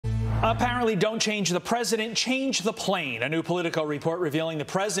Apparently, don't change the president, change the plane. A new Politico report revealing the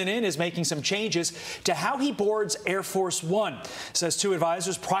president is making some changes to how he boards Air Force One. Says two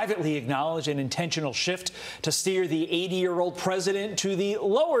advisors privately acknowledge an intentional shift to steer the 80-year-old president to the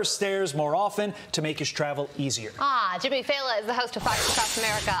lower stairs more often to make his travel easier. Jimmy Failla is the host of Fox Across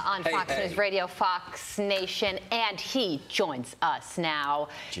America on Fox News Radio, Fox Nation, and he joins us now.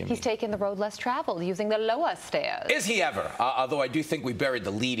 Jimmy. He's taken the road less traveled using the lower stairs. Is he ever? Although I do think we buried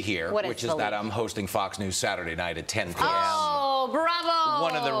the lead here, which is that lead? I'm hosting Fox News Saturday night at 10 p.m. Oh, bravo!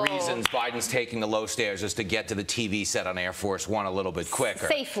 One of the reasons Biden's taking the low stairs is to get to the TV set on Air Force One a little bit quicker.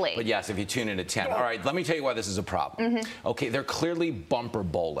 Safely. But yes, if you tune in at 10. All right, let me tell you why this is a problem. Okay, they're clearly bumper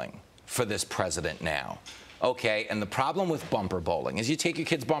bowling for this president now. Okay, and the problem with bumper bowling is you take your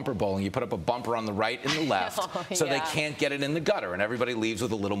kids bumper bowling, you put up a bumper on the right and the left so they can't get it in the gutter, and everybody leaves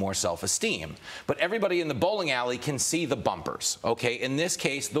with a little more self-esteem. But everybody in the bowling alley can see the bumpers, okay? In this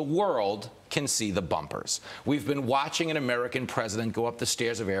case, the world can see the bumpers. We've been watching an American president go up the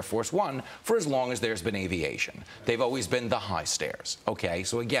stairs of Air Force One for as long as there's been aviation. They've always been the high stairs, okay?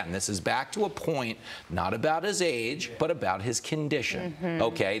 So again, this is back to a point not about his age, but about his condition,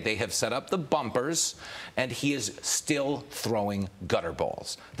 okay? They have set up the bumpers, and he is still throwing gutter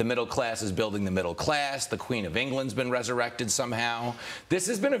balls. The middle class is building the middle class. The Queen of England's been resurrected somehow. This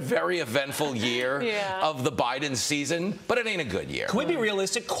has been a very eventful year of the Biden season, but it ain't a good year. Can we be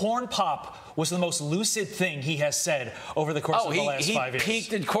realistic? Corn Pop was the most lucid thing he has said over the course of the last 5 years. He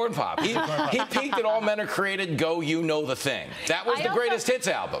peaked at Corn Pop. He peaked at All Men Are Created, Go, You Know the Thing. That was the greatest hits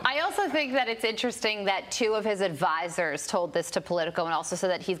album. I also think that it's interesting that two of his advisors told this to Politico and also said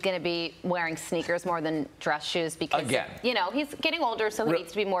that he's going to be wearing sneakers more than dress shoes because, you know, he's getting older, so he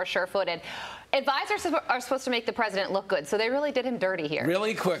needs to be more sure-footed. Advisors are supposed to make the president look good, so they really did him dirty here.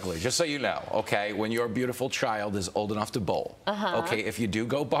 Really quickly, just so you know, okay, when your beautiful child is old enough to bowl, okay, if you do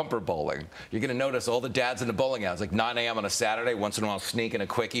go bumper bowling, you're going to notice all the dads in the bowling alleys, like 9 a.m. on a Saturday, once in a while sneaking a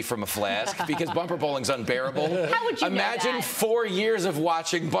quickie from a flask, because bumper bowling's unbearable. How would you Imagine know that? 4 years of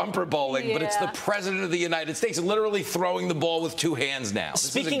watching bumper bowling, but it's the president of the United States literally throwing the ball with 2 hands now.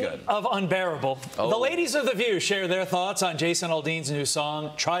 This Speaking isn't good. of unbearable, the ladies of The View share their thoughts on Jason Aldean's new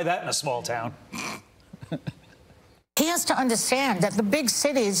song, Try That in a Small Town. He has to understand that the big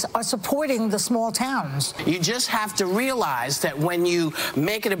cities are supporting the small towns. You just have to realize that when you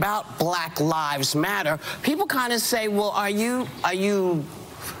make it about Black Lives Matter, people kind of say, well, are you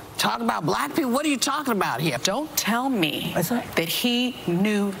talking about black people? What are you talking about here? Don't tell me that he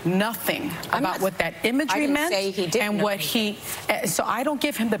knew nothing about what that imagery meant and what he. So I don't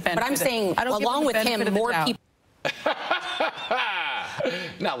give him the benefit. But I'm saying, along with him, more people.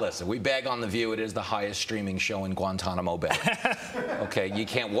 Now listen, we bag on The View. It is the highest streaming show in Guantanamo Bay. Okay, you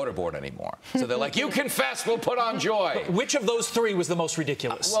can't waterboard anymore. So they're like, you confess, we'll put on Joy. Which of those three was the most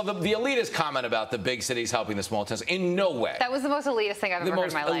ridiculous? Well, the elitist comment about the big cities helping the small towns, in no way. That was the most elitist thing I've ever heard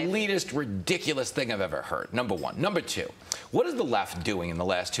in my life. The most elitist, ridiculous thing I've ever heard, number one. Number two, what is the left doing in the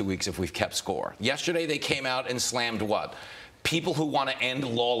last 2 weeks if we've kept score? Yesterday they came out and slammed what? People who want to end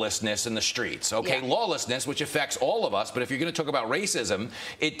lawlessness in the streets, okay? Lawlessness, which affects all of us, but if you're going to talk about racism,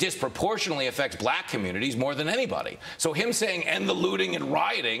 it disproportionately affects black communities more than anybody. So him saying end the looting and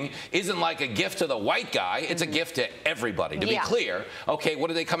rioting isn't like a gift to the white guy, it's a gift to everybody. To be clear, okay, what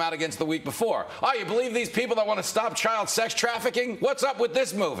did they come out against the week before? Oh, you believe these people that want to stop child sex trafficking? What's up with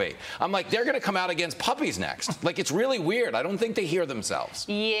this movie? I'm like, they're going to come out against puppies next. Like, it's really weird. I don't think they hear themselves.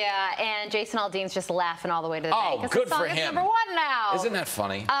 Yeah, and Jason Aldean's just laughing all the way to the bank. Oh, good for him. #1 now. Isn't that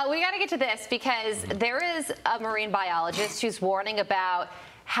funny? We got to get to this because there is a marine biologist who's warning about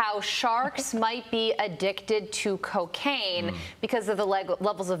how sharks might be addicted to cocaine because of the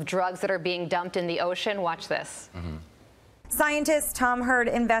levels of drugs that are being dumped in the ocean. Watch this. Scientist Tom Hurd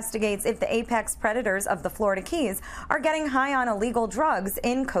investigates if the apex predators of the Florida Keys are getting high on illegal drugs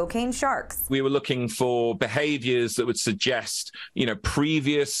in cocaine sharks. We were looking for behaviors that would suggest, you know,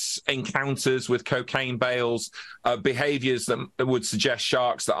 previous encounters with cocaine bales, behaviors that would suggest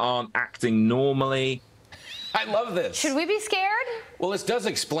sharks that aren't acting normally. I love this. Should we be scared? Well, this does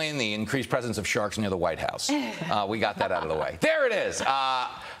explain the increased presence of sharks near the White House. We got that out of the way. There it is.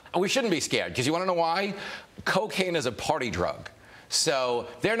 We shouldn't be scared, because you want to know why? Cocaine is a party drug. So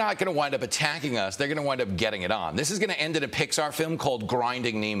they're not going to wind up attacking us. They're going to wind up getting it on. This is going to end in a Pixar film called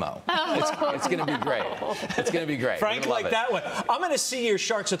Grinding Nemo. It's going to be great. It's going to be great. Frank, like that one. I'm going to see your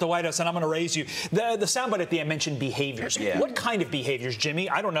sharks at the White House, and I'm going to raise you. The soundbite at the end mentioned behaviors. What kind of behaviors, Jimmy?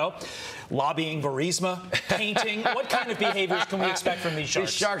 I don't know. Lobbying Burisma, painting. What kind of behaviors can we expect from these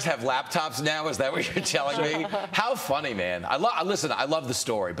sharks? These sharks have laptops now? Is that what you're telling me? How funny, man. Listen, I love the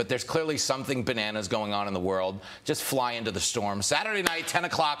story, but there's clearly something bananas going on in the world. Just fly into the storm. Saturday night, 10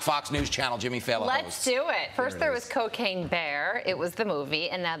 o'clock, Fox News Channel, Jimmy Failla. Let's do it. First there was Cocaine Bear. It was the movie.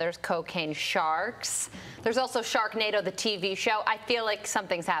 And now there's Cocaine Sharks. There's also Sharknado, the TV show. I feel like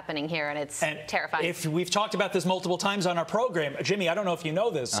something's happening here, and it's terrifying. If we've talked about this multiple times on our program, Jimmy, I don't know if you know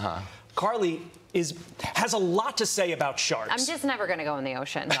this. Carly has a lot to say about sharks. I'm just never going to go in the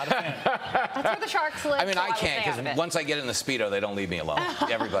ocean. Not a fan. That's where the sharks live. I mean, I can't, because once I get in the Speedo, they don't leave me alone.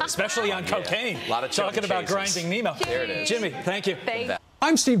 Everybody. Especially on cocaine. A lot of talking about grinding Nemo. There it is. Jimmy, thank you.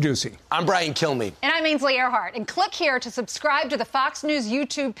 I'm Steve Doocy. I'm Brian Kilmeade. And I'm Ainsley Earhart. And click here to subscribe to the Fox News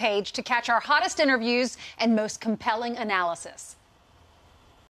YouTube page to catch our hottest interviews and most compelling analysis.